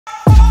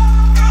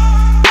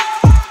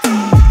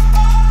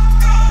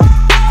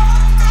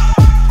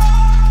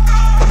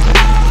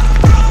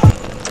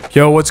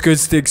Yo, what's good,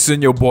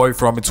 Stixon? Your boy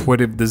from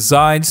Intuitive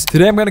Designs.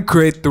 Today I'm gonna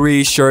create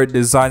 3 shirt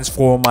designs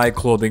for my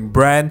clothing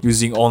brand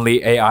using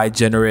only AI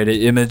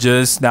generated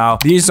images. Now,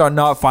 these are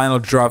not final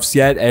drafts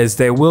yet as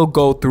they will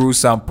go through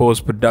some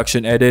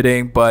post-production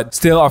editing, but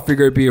still I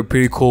figure it'd be a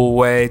pretty cool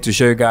way to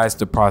show you guys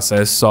the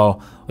process. So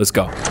let's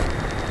go.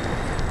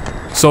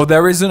 So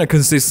there isn't a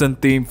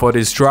consistent theme for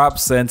this drop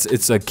since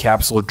it's a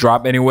capsule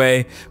drop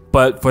anyway,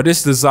 but for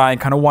this design,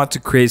 kind of want to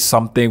create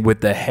something with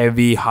the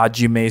heavy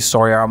Hajime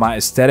Sorayama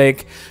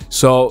aesthetic.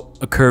 So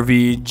a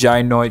curvy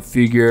gynoid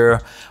figure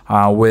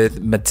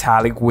with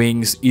metallic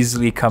wings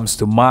easily comes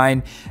to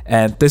mind,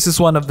 and this is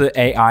one of the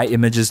AI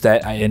images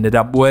that I ended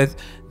up with.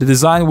 The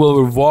design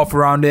will revolve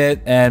around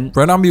it, and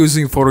right now I'm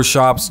using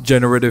Photoshop's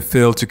generative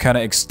fill to kind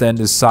of extend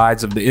the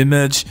sides of the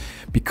image,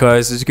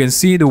 because as you can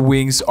see, the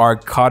wings are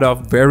cut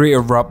off very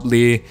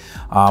abruptly,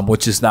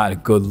 which is not a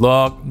good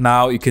look.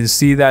 Now you can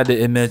see that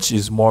the image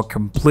is more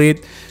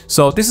complete.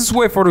 So this is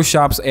where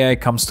Photoshop's AI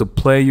comes to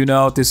play. You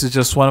know, this is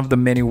just one of the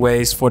many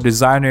ways for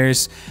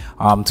designers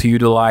to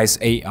utilize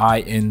AI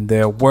in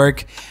their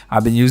work.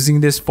 I've been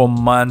using this for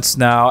months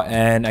now,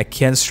 and I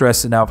can't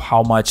stress enough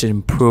how much it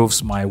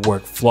improves my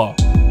workflow.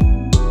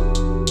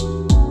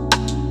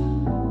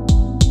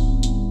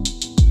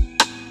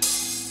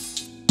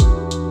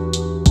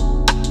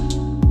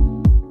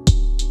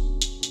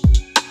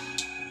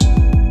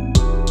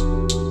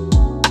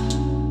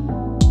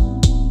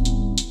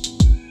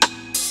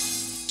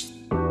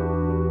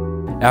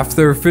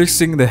 After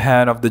fixing the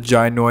hand of the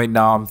gynoid,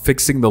 now I'm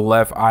fixing the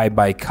left eye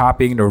by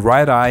copying the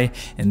right eye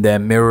and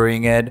then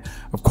mirroring it.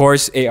 Of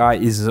course, AI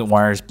isn't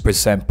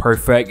 100%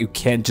 perfect. You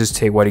can't just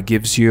take what it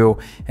gives you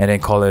and then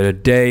call it a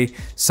day.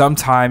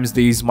 Sometimes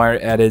these minor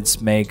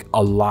edits make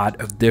a lot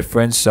of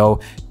difference, so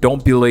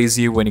don't be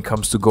lazy when it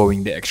comes to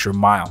going the extra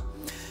mile.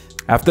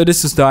 After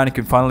this is done, you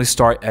can finally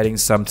start adding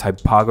some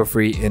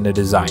typography in the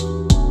design.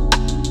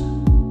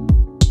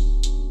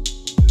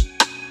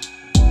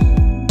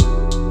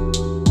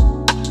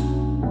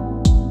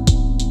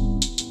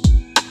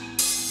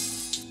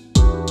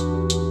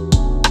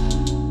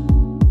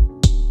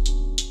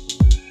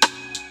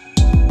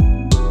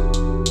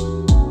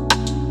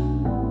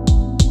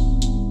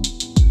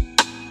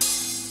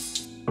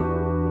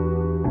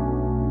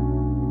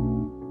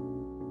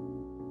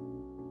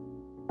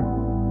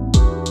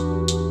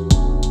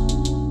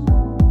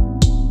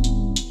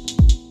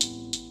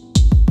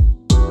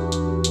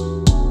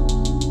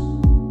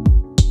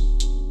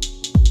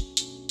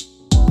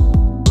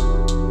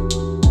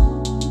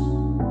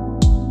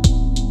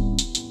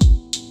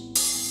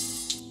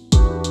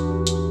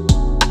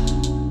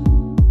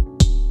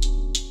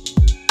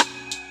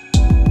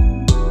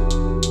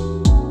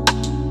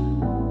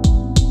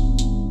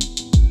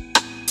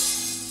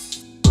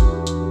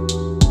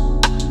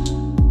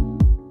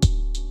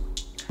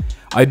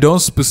 I don't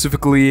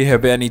specifically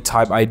have any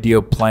type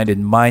idea planned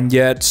in mind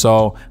yet,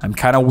 so I'm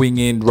kind of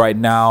winging right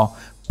now,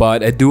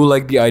 but I do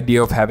like the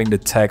idea of having the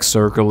text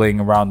circling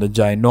around the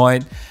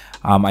gynoid.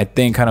 I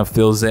think kind of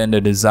fills in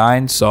the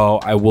design, so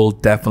I will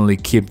definitely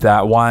keep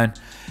that one.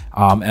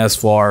 As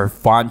for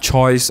font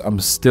choice, I'm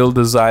still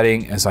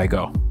deciding as I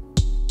go.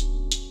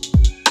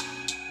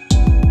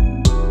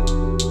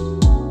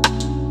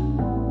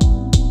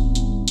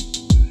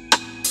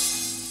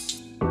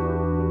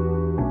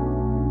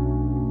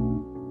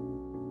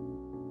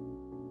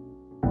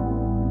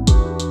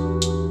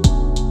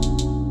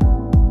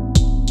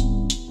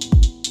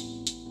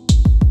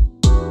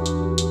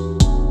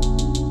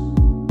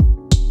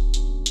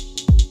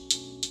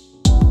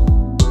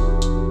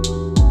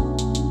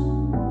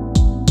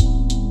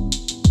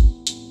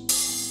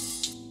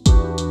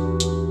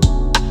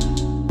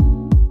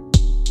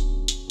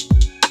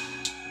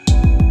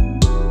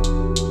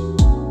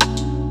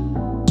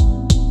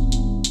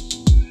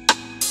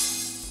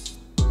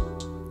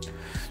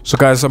 So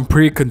guys, I'm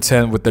pretty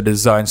content with the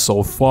design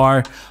so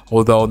far,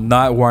 although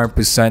not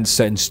 100%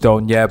 set in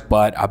stone yet,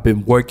 but I've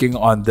been working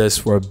on this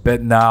for a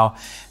bit now,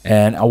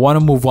 and I want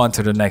to move on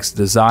to the next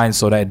design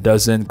so that it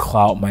doesn't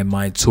cloud my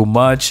mind too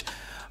much,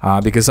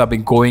 because I've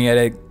been going at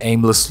it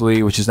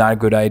aimlessly, which is not a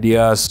good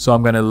idea. So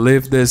I'm gonna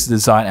leave this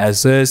design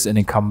as is and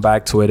then come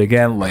back to it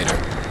again later.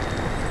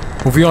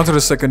 Moving on to the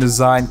second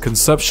design,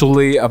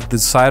 conceptually I've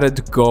decided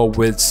to go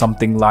with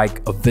something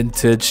like a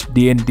vintage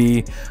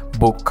D&D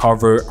book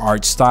cover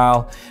art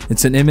style.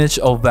 It's an image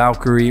of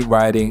Valkyrie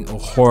riding a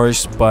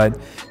horse, but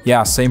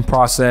yeah, same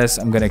process.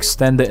 I'm gonna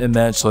extend the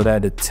image so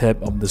that the tip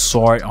of the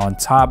sword on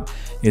top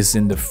is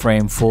in the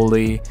frame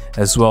fully,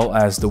 as well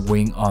as the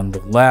wing on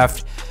the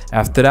left.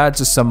 After that,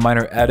 just some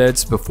minor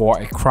edits before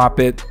I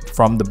crop it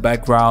from the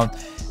background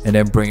and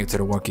then bring it to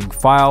the working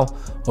file.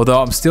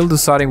 Although I'm still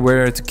deciding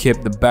whether to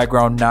keep the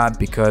background or not,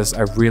 because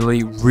I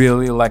really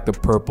like the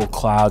purple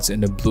clouds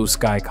and the blue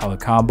sky color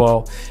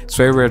combo. It's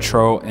very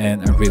retro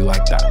and I really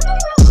like that.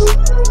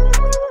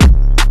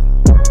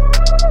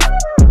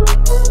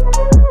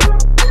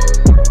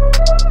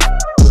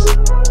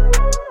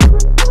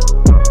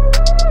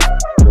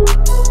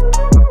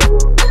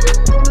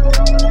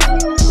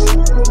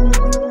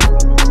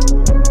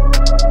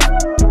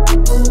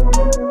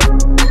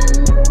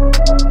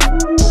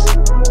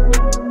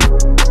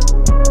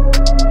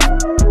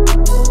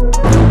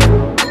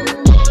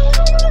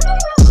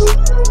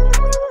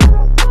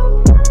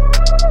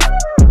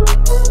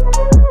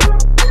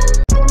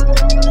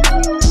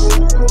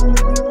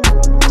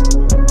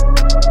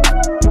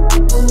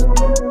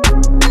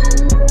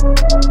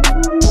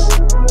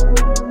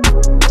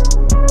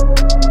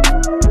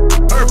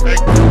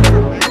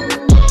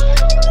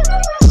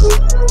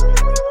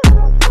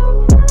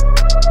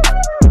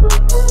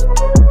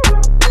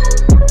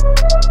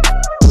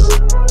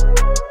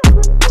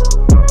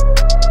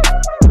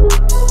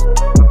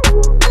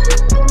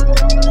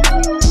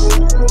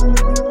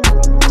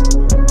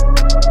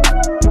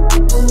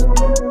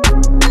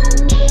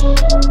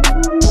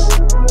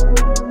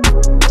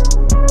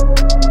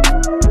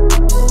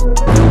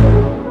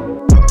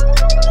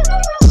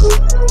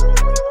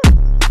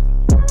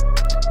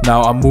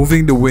 Now I'm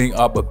moving the wing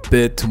up a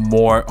bit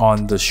more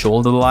on the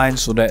shoulder line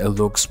so that it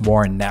looks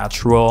more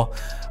natural.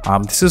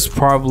 This is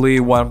probably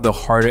one of the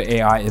harder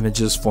AI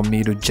images for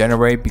me to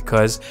generate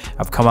because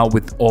I've come out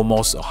with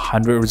almost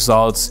 100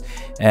 results,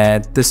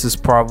 and this is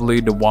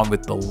probably the one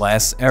with the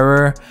less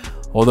error.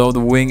 Although the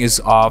wing is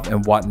off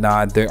and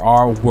whatnot, there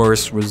are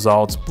worse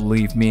results,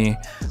 believe me.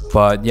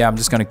 But yeah, I'm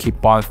just gonna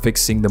keep on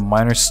fixing the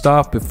minor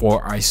stuff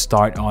before I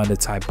start on the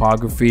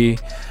typography.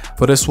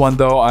 For this one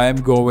though, I am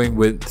going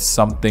with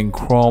something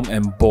chrome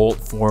and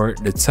bold for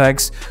the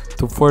text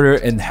to further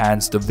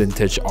enhance the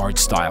vintage art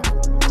style.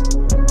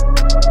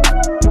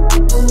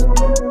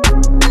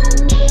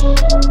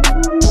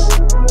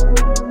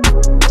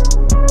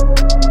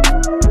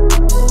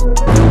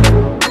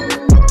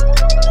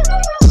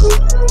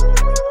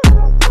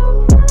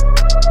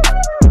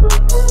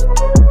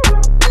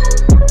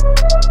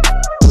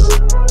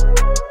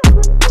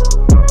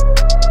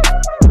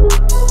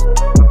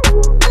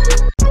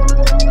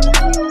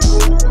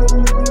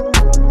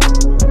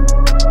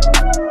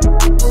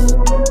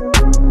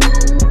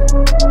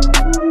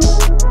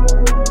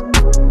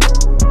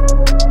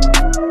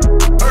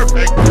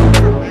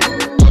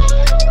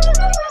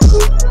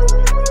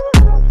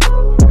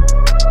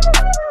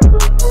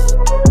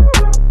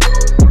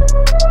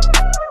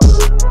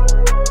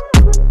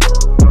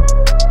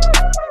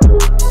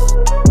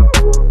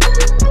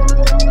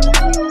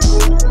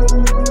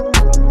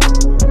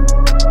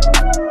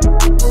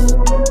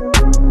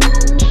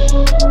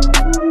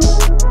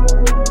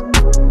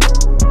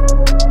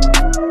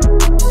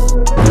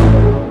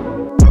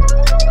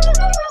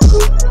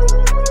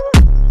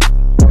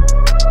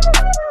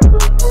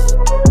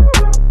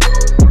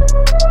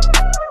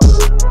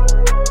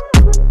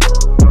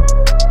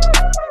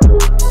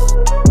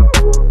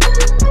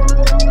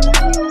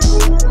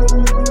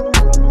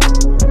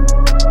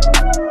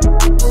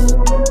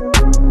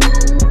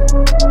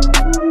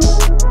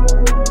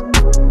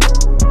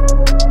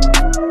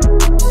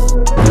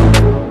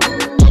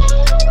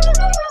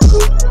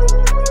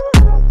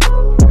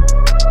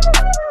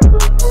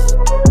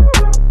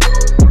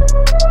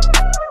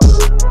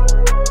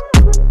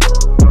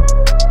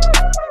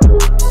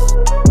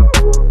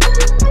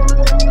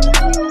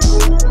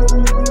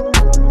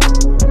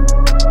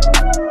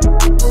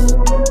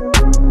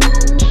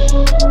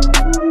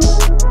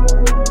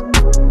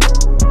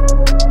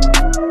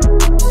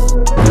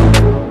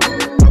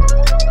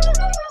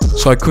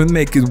 So I couldn't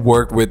make it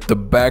work with the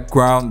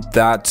background.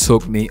 That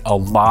took me a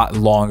lot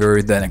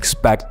longer than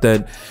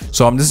expected.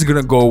 So I'm just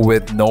gonna go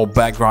with no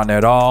background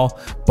at all.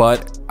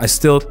 But I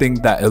still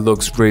think that it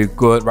looks pretty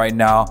good right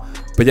now.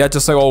 But yeah,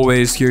 just like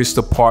always, here's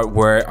the part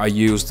where I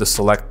use the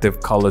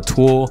selective color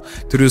tool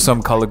to do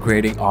some color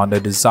grading on the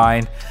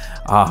design.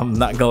 I'm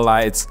not gonna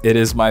lie, it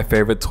is my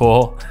favorite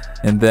tool.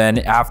 And then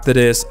after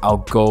this, I'll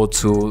go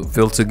to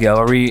filter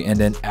gallery and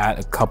then add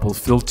a couple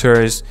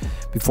filters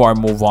before I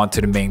move on to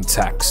the main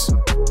text.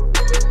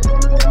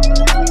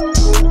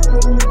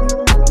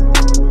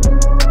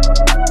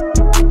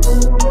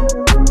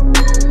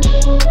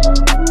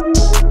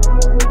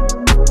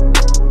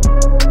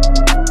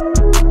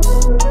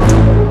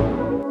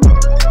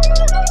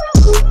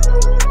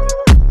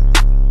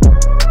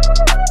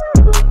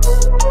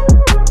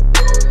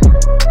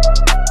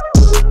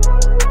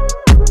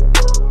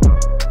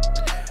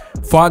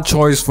 Font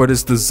choice for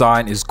this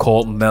design is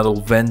called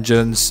Metal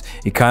Vengeance.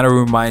 It kind of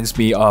reminds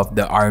me of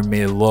the Iron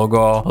Maiden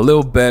logo a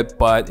little bit,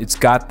 but it's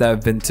got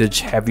that vintage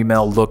heavy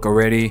metal look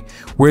already,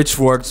 which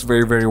works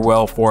very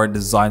well for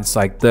designs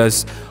like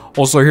this.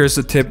 Also, here's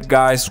a tip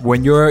guys,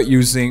 when you're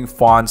using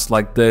fonts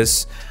like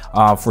this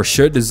for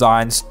shirt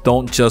designs,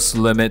 don't just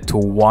limit to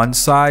one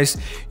size.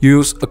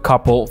 Use a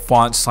couple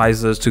font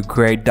sizes to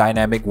create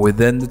dynamic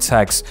within the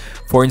text.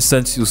 For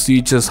instance, you'll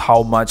see just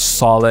how much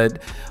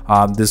solid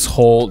this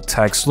whole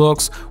text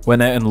looks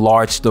when I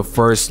enlarge the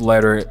first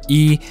letter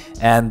E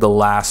and the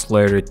last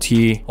letter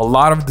T. A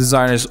lot of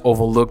designers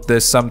overlook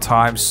this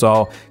sometimes,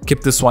 so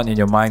keep this one in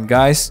your mind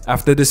guys.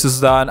 After this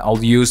is done,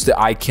 I'll use the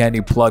eye candy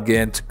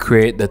plugin to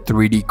create the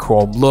 3D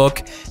chrome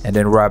look and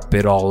then wrap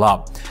it all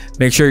up.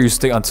 Make sure you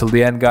stick until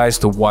the end guys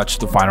to watch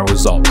the final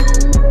result.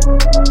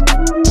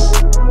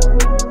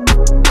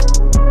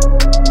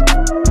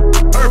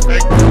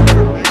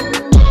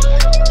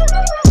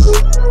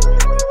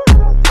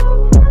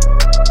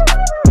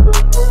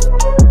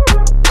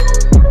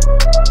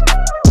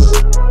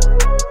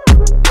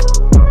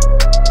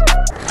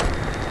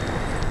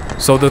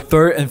 So the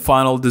third and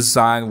final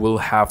design will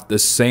have the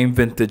same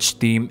vintage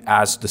theme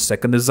as the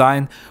second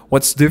design.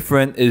 What's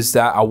different is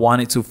that I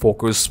wanted to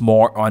focus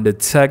more on the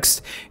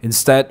text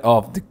instead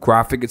of the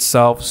graphic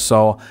itself.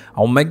 So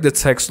I'll make the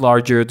text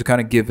larger to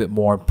kind of give it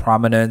more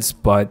prominence.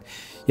 But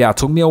yeah, it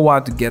took me a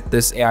while to get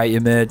this AI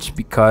image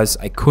because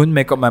I couldn't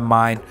make up my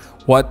mind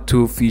what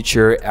to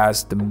feature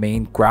as the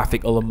main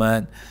graphic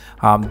element.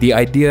 The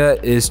idea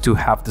is to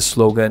have the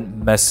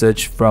slogan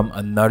message from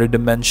another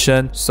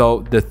dimension.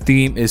 So the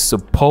theme is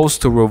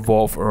supposed to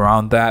revolve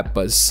around that,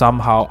 but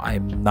somehow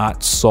I'm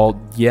not sold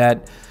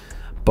yet.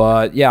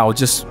 But yeah, I'll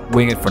just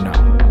wing it for now.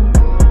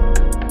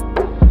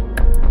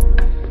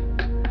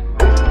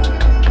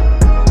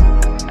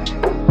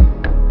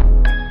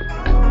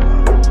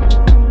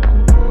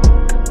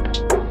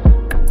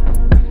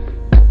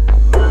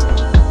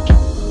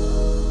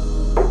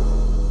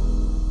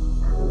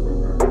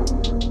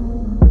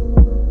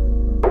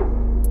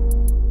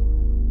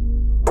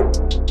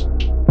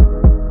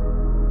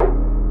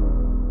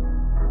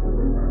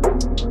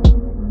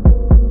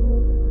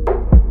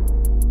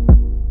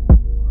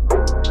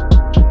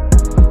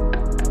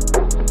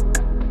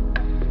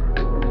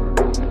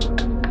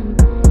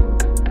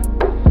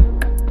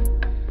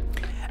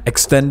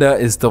 extender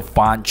is the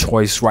font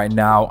choice right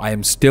now. I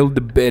am still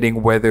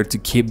debating whether to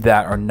keep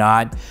that or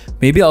not.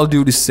 Maybe I'll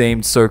do the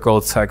same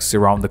circle text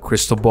around the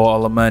crystal ball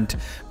element,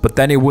 but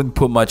then it wouldn't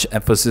put much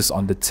emphasis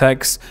on the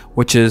text,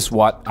 which is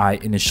what I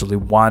initially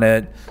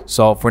wanted.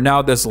 So for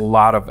now, there's a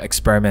lot of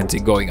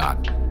experimenting going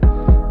on.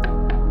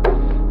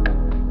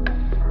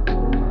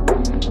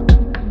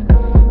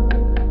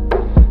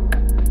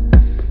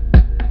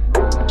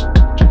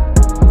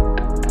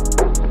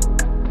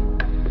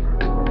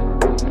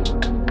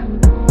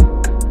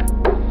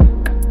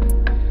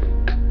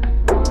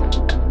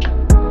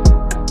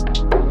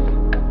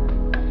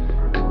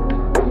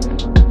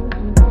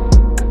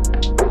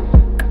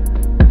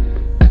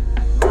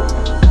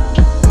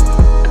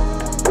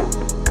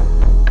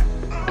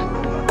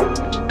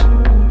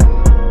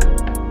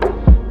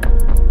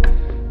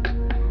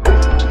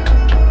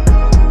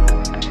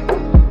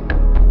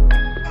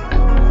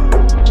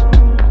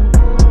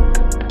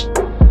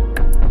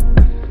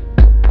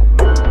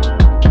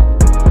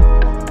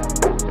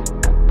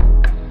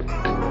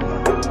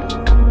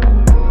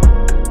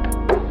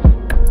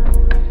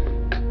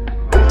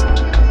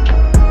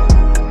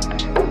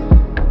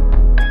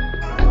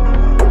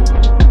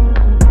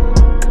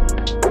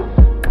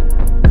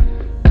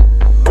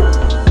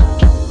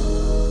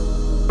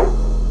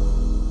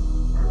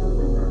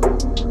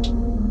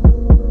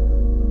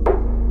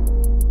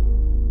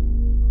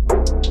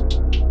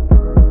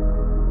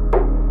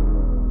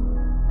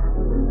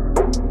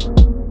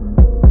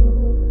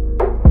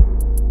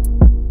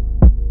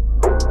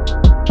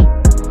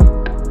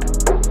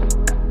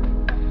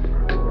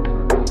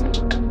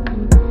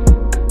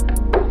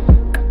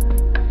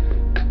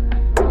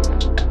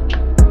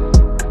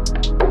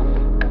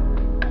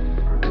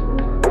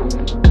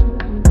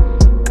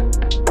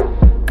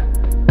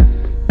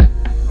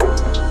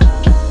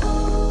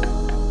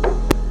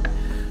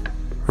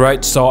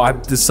 Right, so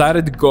I've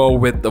decided to go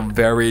with a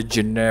very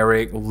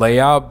generic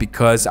layout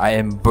because I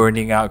am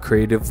burning out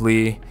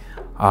creatively.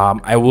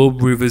 I will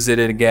revisit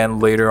it again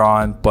later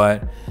on,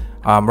 but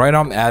right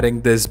now I'm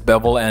adding this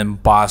bevel and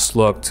emboss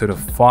look to the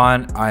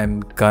font.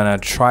 I'm gonna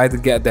try to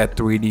get that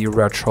 3D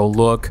retro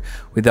look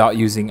without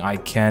using eye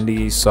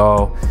candy,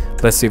 so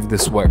let's see if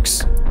this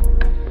works.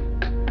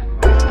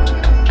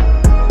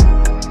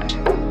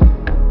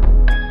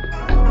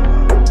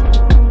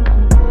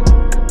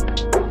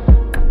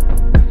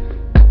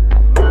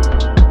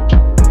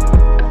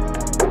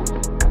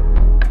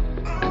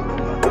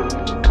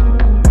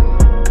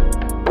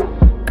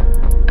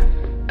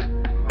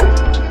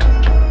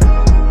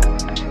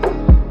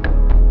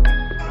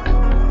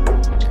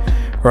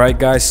 Alright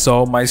guys,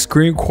 so my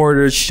screen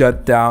recorder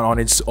shut down on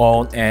its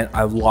own and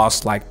I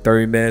lost like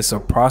 30 minutes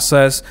of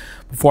process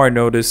before I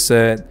noticed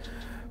it,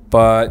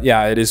 but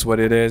yeah, it is what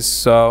it is.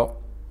 So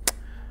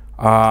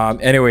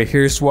anyway,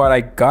 here's what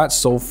I got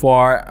so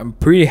far. I'm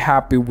pretty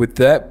happy with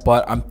that,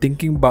 but I'm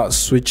thinking about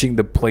switching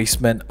the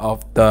placement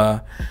of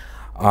the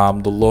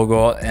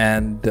logo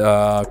and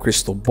the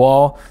crystal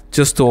ball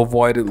just to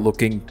avoid it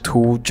looking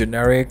too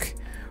generic.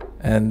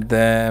 And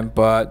then,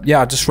 but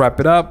yeah, I'll just wrap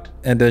it up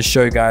and then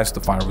show you guys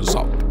the final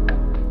result.